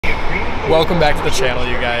Welcome back to the channel,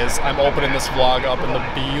 you guys. I'm opening this vlog up in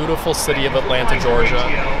the beautiful city of Atlanta, Georgia.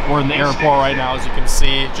 We're in the airport right now, as you can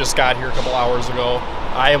see. Just got here a couple hours ago.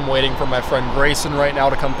 I am waiting for my friend Grayson right now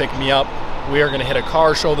to come pick me up. We are going to hit a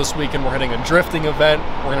car show this weekend. We're hitting a drifting event.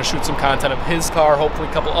 We're going to shoot some content of his car, hopefully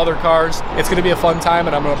a couple other cars. It's going to be a fun time,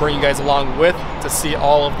 and I'm going to bring you guys along with to see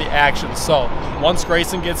all of the action. So once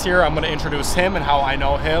Grayson gets here, I'm going to introduce him and how I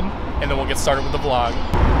know him, and then we'll get started with the vlog.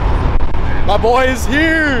 My boy is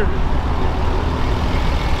here!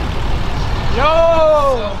 Yo!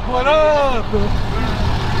 What up?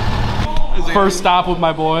 First stop with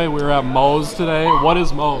my boy. We were at Moe's today. What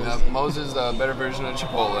is Moe's? Moe's is the better version of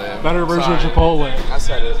Chipotle. Better version of Chipotle. I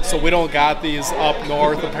said it. So we don't got these up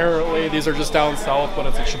north, apparently. These are just down south, but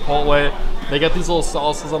it's a Chipotle. They get these little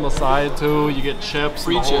salsas on the side too. You get chips,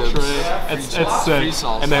 free the whole chips. tray. It's sick. Free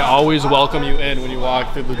salsa. And they always welcome you in when you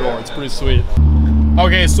walk through the door. It's pretty sweet.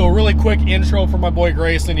 Okay, so really quick intro for my boy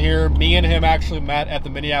Grayson here. Me and him actually met at the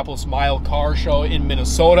Minneapolis Mile Car Show in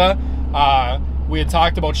Minnesota. We had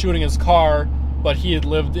talked about shooting his car, but he had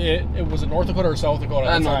lived it was in North Dakota or South Dakota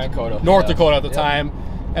at the time? North Dakota at the time.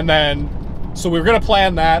 And then, so we were gonna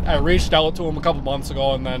plan that. I reached out to him a couple months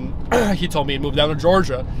ago, and then he told me he'd moved down to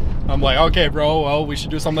Georgia. I'm like, okay, bro, well, we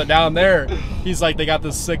should do something down there. He's like, they got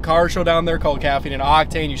this sick car show down there called Caffeine and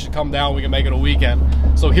Octane. You should come down. We can make it a weekend.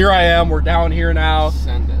 So here I am. We're down here now.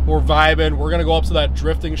 We're vibing. We're going to go up to that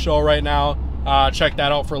drifting show right now. Check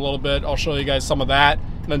that out for a little bit. I'll show you guys some of that.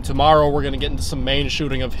 And then tomorrow we're going to get into some main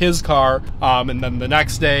shooting of his car. And then the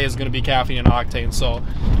next day is going to be Caffeine and Octane. So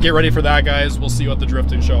get ready for that, guys. We'll see you at the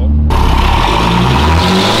drifting show.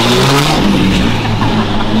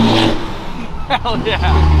 Hell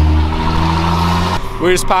yeah. We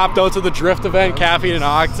just popped out to the drift event, Caffeine and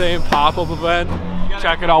Octane pop-up event.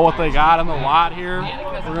 Checking out what they got on the lot here.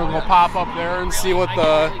 We're gonna go pop up there and see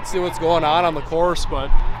what's going on the course. But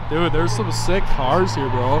dude, there's some sick cars here,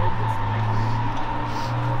 bro.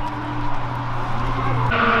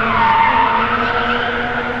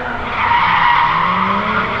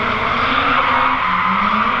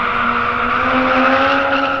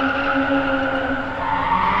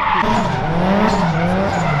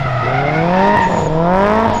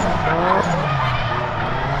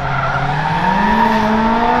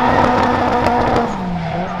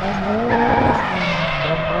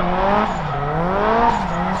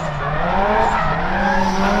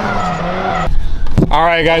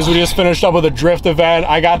 Alright guys, we just finished up with a drift event.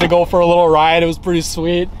 I got to go for a little ride. It was pretty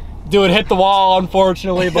sweet. Dude, hit the wall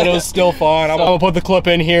unfortunately, but it was still fun. I'm gonna put the clip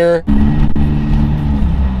in here.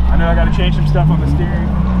 I know I gotta change some stuff on the steering.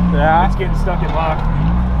 Yeah? It's getting stuck in lock.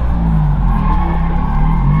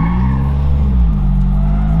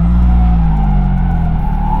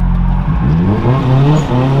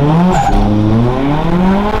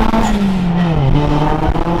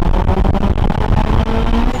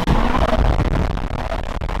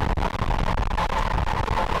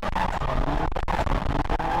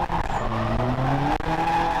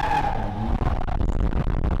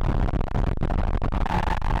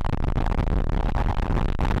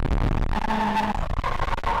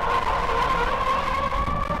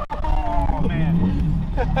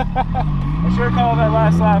 I sure called that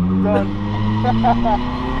last lap. Done.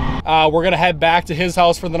 We're gonna head back to his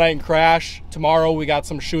house for the night and crash. Tomorrow we got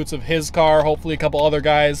some shoots of his car, hopefully a couple other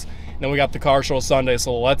guys. And then we got the car show Sunday,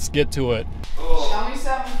 so let's get to it. Show me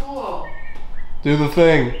something cool. Do the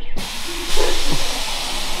thing.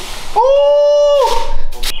 Oh!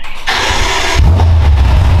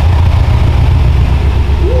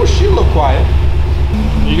 Ooh, she looked quiet.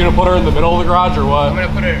 You gonna put her in the middle of the garage or what? I'm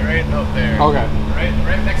gonna put it right up there. Okay.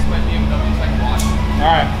 Right next to my BMW so I can watch it. All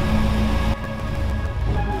right.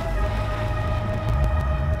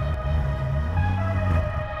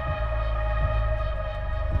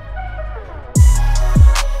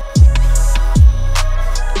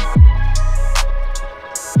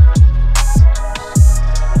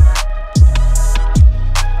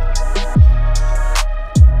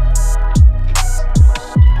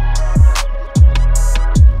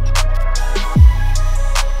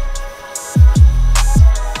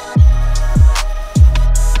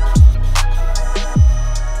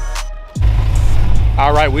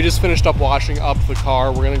 All right, we just finished up washing up the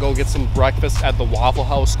car. We're gonna go get some breakfast at the Waffle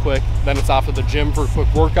House quick. Then it's off to the gym for a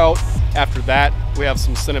quick workout. After that, we have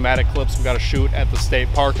some cinematic clips we gotta shoot at the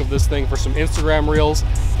state park of this thing for some Instagram reels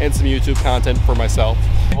and some YouTube content for myself.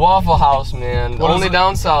 Waffle House, man. What Only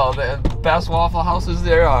down south. The best Waffle Houses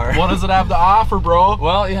there are. What does it have to offer, bro?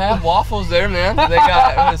 Well, you have waffles there, man. They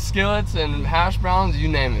got skillets and hash browns, you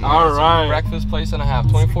name it. All right. Breakfast place and a half,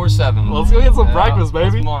 24/7. Let's go get some breakfast,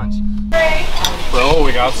 baby. Let's munch. Great. Bro,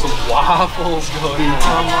 we got some waffles going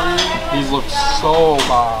on. These look so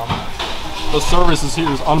bomb. The services here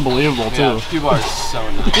is unbelievable too. Yeah, people are so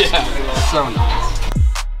nice. Yeah, So nice.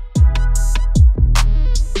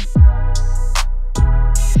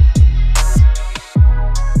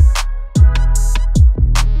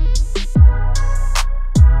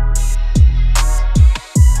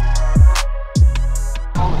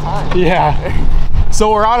 Yeah.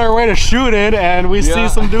 So we're on our way to shoot it, and we see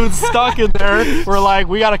some dudes stuck in there. We're like,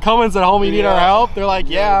 we got a Cummins at home, you need our help? They're like,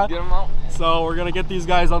 yeah. Get them out. So we're gonna get these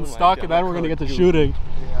guys unstuck, and then we're gonna get to shooting.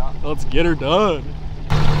 Yeah. Let's get her done.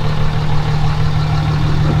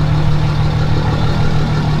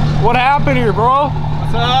 What happened here, bro?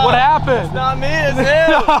 What's up? What happened? It's not me, it's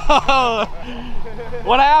him.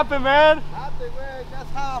 What happened, man? Nothing, man. That's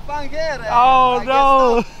how I find it. Oh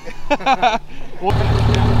no!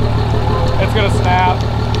 It's gonna snap.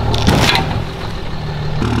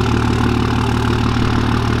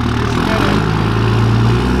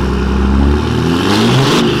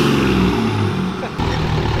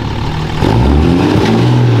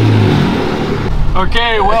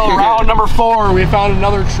 Okay, well, round number 4, we found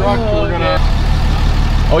another truck. We're gonna.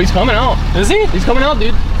 Oh, he's coming out. Is he? He's coming out,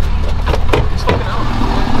 dude. He's coming out.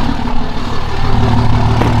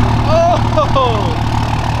 Oh!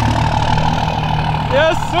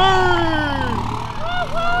 Yes, sir!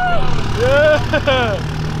 Yeah!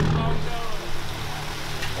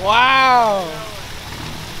 Wow!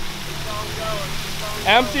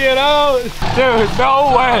 Empty it out! Dude,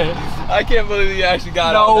 no way! I can't believe you actually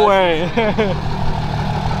got out. out. No way!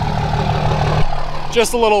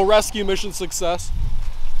 Just a little rescue mission success.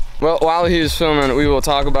 Well, while he is filming, we will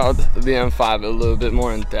talk about the M5 a little bit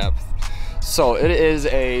more in depth. So it is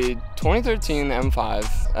a 2013 M5,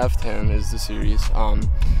 F10 is the series.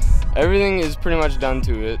 Everything is pretty much done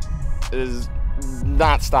to it. It is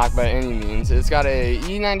not stock by any means. It's got a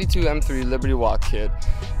E92 M3 Liberty Walk kit.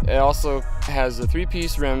 It also has the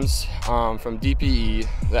 3-piece rims from DPE,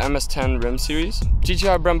 the MS10 rim series.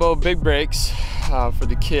 GTR Brembo big brakes for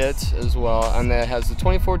the kit as well, and it has the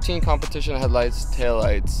 2014 competition headlights,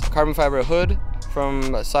 taillights, carbon fiber hood from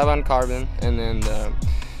Saibon Carbon, and then the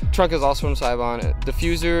trunk is also from Saibon.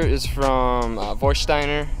 Diffuser is from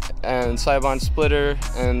Vorsteiner, and Saibon splitter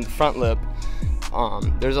and front lip.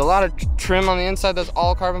 There's a lot of trim on the inside that's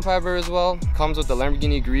all carbon fiber as well. Comes with the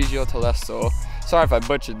Lamborghini Grigio Telesto. Sorry if I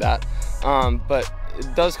butchered that, but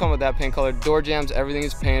it does come with that paint color. Door jambs, everything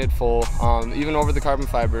is painted full, even over the carbon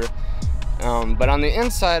fiber. But on the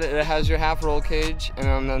inside, it has your half roll cage,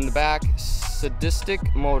 and on the back, Sadistic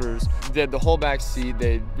Motors did the whole back seat.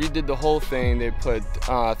 They redid the whole thing. They put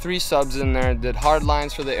 3 subs in there, did hard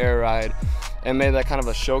lines for the air ride, and made that kind of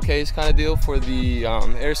a showcase kind of deal for the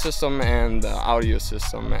air system and the audio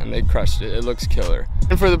system, and they crushed it. It looks killer.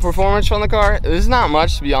 And for the performance from the car, there's not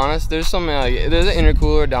much, to be honest. There's some there's an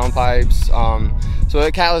intercooler, downpipes, so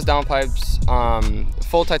the catless downpipes,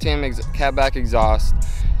 full titanium cab back exhaust,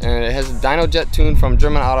 and it has a dyno jet tune from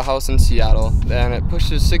German Auto House in Seattle, and it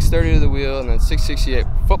pushes 630 to the wheel and then 668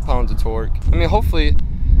 foot-pounds of torque. I mean, hopefully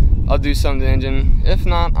I'll do something to the engine. If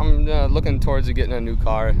not, I'm looking towards getting a new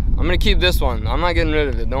car. I'm gonna keep this one. I'm not getting rid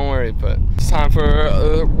of it, don't worry, but it's time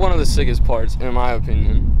for one of the sickest parts, in my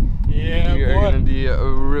opinion. Yeah, we are gonna be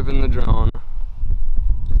ripping the drone.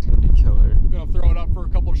 It's gonna be killer. We're gonna throw it up for a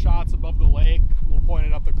couple shots above the lake. We'll point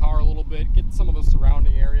it up the car a little bit, get some of the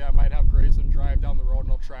surrounding area. I might have Grayson drive down the road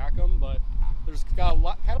and I'll track them, but there's got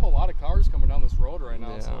kind of a lot of cars coming down this road right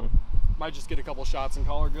now, so might just get a couple shots and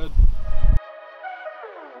call her good.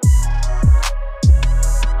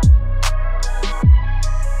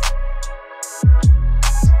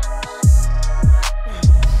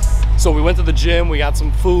 So we went to the gym, we got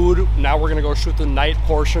some food. Now we're gonna go shoot the night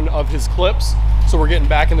portion of his clips. So we're getting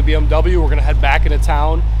back in the BMW. We're gonna head back into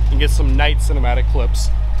town and get some night cinematic clips.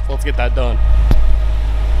 So let's get that done.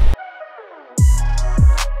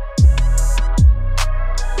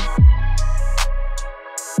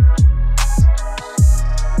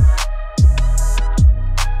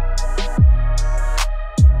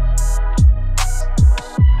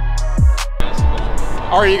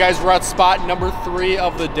 All right, you guys, we're at spot number 3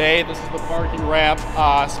 of the day. This is the parking ramp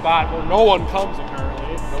spot where no one comes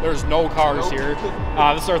apparently. There's no cars here.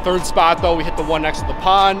 This is our 3rd spot though. We hit the one next to the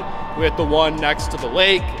pond, we hit the one next to the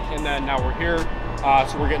lake, and then now we're here.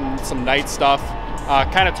 So we're getting some night stuff.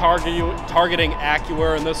 Kind of targeting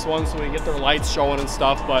Accuair in this one so we can get their lights showing and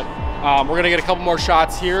stuff, but we're gonna get a couple more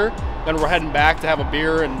shots here. Then we're heading back to have a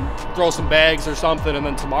beer and throw some bags or something, and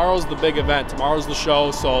then tomorrow's the big event. Tomorrow's the show,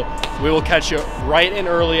 so we will catch you right in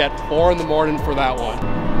early at 4 in the morning for that one.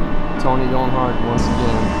 Tony going hard once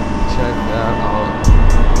again. Check that out.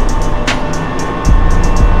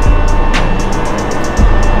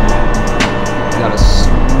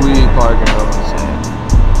 parking up.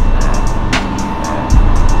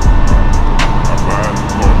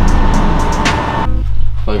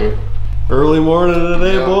 Okay. Early morning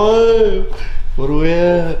today, boy. What are we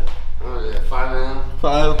at? Oh yeah, 5 a.m.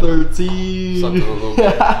 5:13. Something a little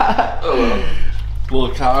bit. Oh well.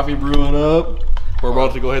 Little coffee brewing up. We're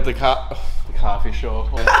about to go hit the coffee show.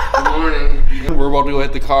 Good morning. We're about to go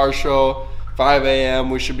hit the car show. 5 a.m.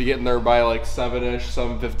 We should be getting there by like 7-ish,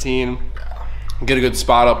 7:15. Get a good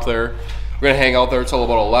spot up there. We're gonna hang out there till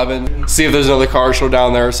about 11. See if there's another car show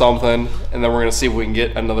down there or something. And then we're gonna see if we can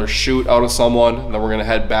get another shoot out of someone. And then we're gonna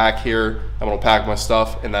head back here. I'm gonna pack my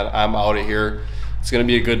stuff and then I'm out of here. It's gonna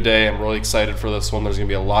be a good day. I'm really excited for this one. There's gonna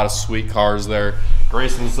be a lot of sweet cars there.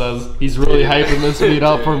 Grayson says he's really hyping this meet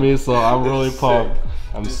up for me, so I'm really pumped.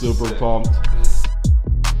 I'm super pumped.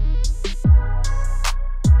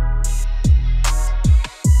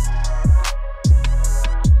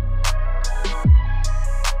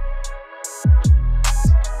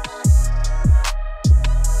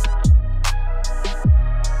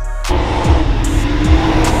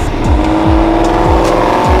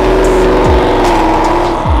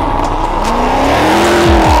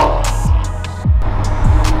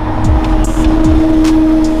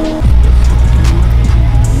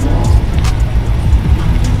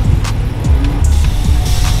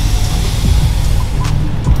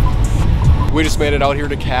 We just made it out here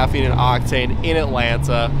to Caffeine and Octane in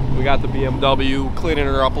Atlanta. We got the BMW, cleaning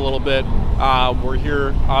her up a little bit. We're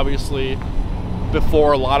here obviously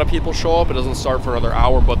before a lot of people show up. It doesn't start for another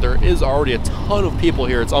hour, but there is already a ton of people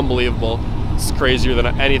here. It's unbelievable. It's crazier than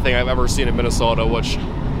anything I've ever seen in Minnesota, which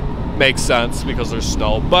makes sense because there's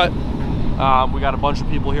snow. But we got a bunch of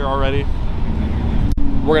people here already.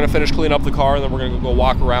 We're gonna finish cleaning up the car and then we're gonna go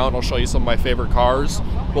walk around. I'll show you some of my favorite cars.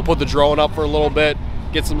 We'll put the drone up for a little bit,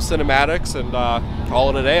 get some cinematics, and call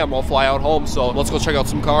it a day. I'm gonna fly out home, so let's go check out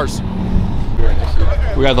some cars.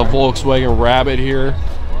 We got the Volkswagen Rabbit here,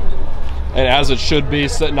 and as it should be,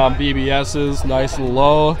 sitting on BBS's, nice and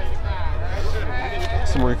low.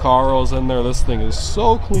 Some Recaros in there. This thing is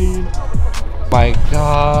so clean. My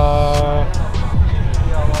God.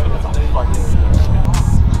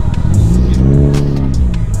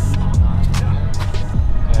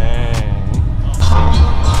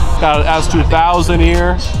 Got an S2000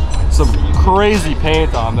 here. Some crazy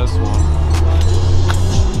paint on this one.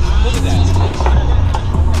 Look at that.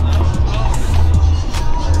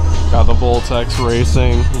 Got the Voltex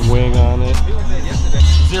Racing wing on it.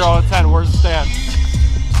 0 out of 10, where's the stand?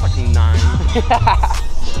 Fucking 9.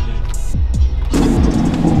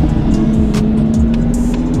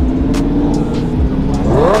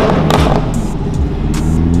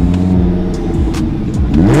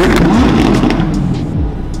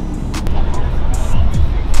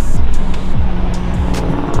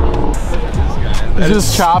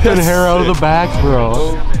 Just chopping hair out of the back,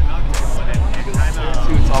 bro.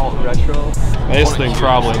 Too tall, retro. This thing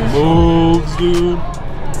probably moves, dude.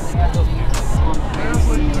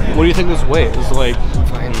 What do you think this weighs? Is it like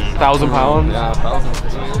 1,000 pounds? Yeah,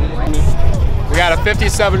 1,000. We got a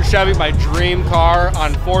 57 Chevy, my dream car,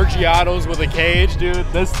 on 4 Giottos with a cage, dude.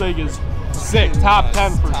 This thing is sick. Top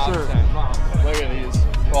 10 for sure. 10. Look at these.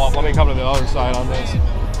 Well, let me come to the other side on this.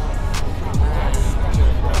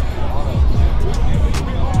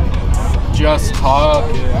 Just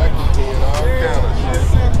talking.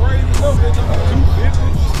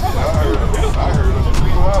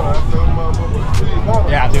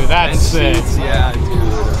 Yeah, dude, that's sick. Yeah,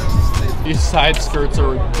 dude. These side skirts are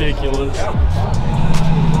ridiculous.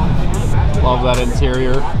 Love that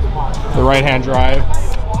interior. The right-hand drive.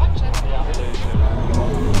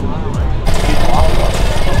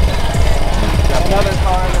 Another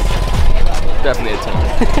car. Definitely a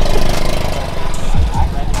 10.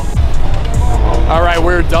 All right,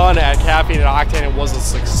 we're done at Caffeine and Octane. It was a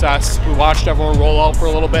success. We watched everyone roll out for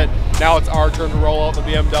a little bit. Now it's our turn to roll out the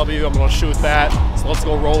BMW. I'm gonna shoot that. So let's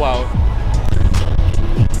go roll out.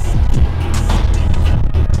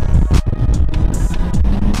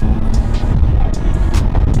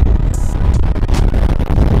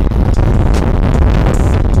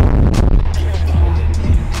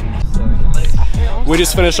 We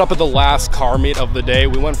just finished up at the last car meet of the day.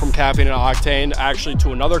 We went from Caffeine and Octane actually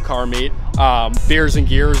to another car meet, Beers and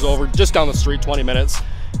Gears, over just down the street, 20 minutes.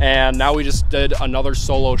 And now we just did another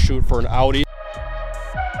solo shoot for an Audi.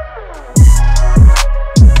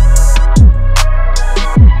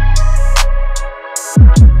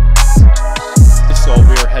 So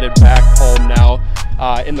we are headed back home now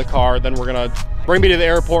in the car. Then we're gonna bring me to the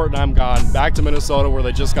airport and I'm gone. Back to Minnesota where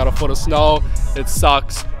they just got a foot of snow. It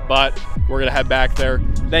sucks. but we're gonna head back there.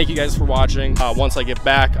 Thank you guys for watching. Once I get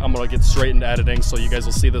back, I'm gonna get straight into editing, so you guys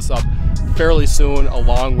will see this up fairly soon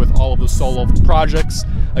along with all of the solo projects.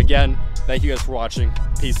 Again, thank you guys for watching.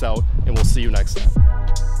 Peace out, and we'll see you next time.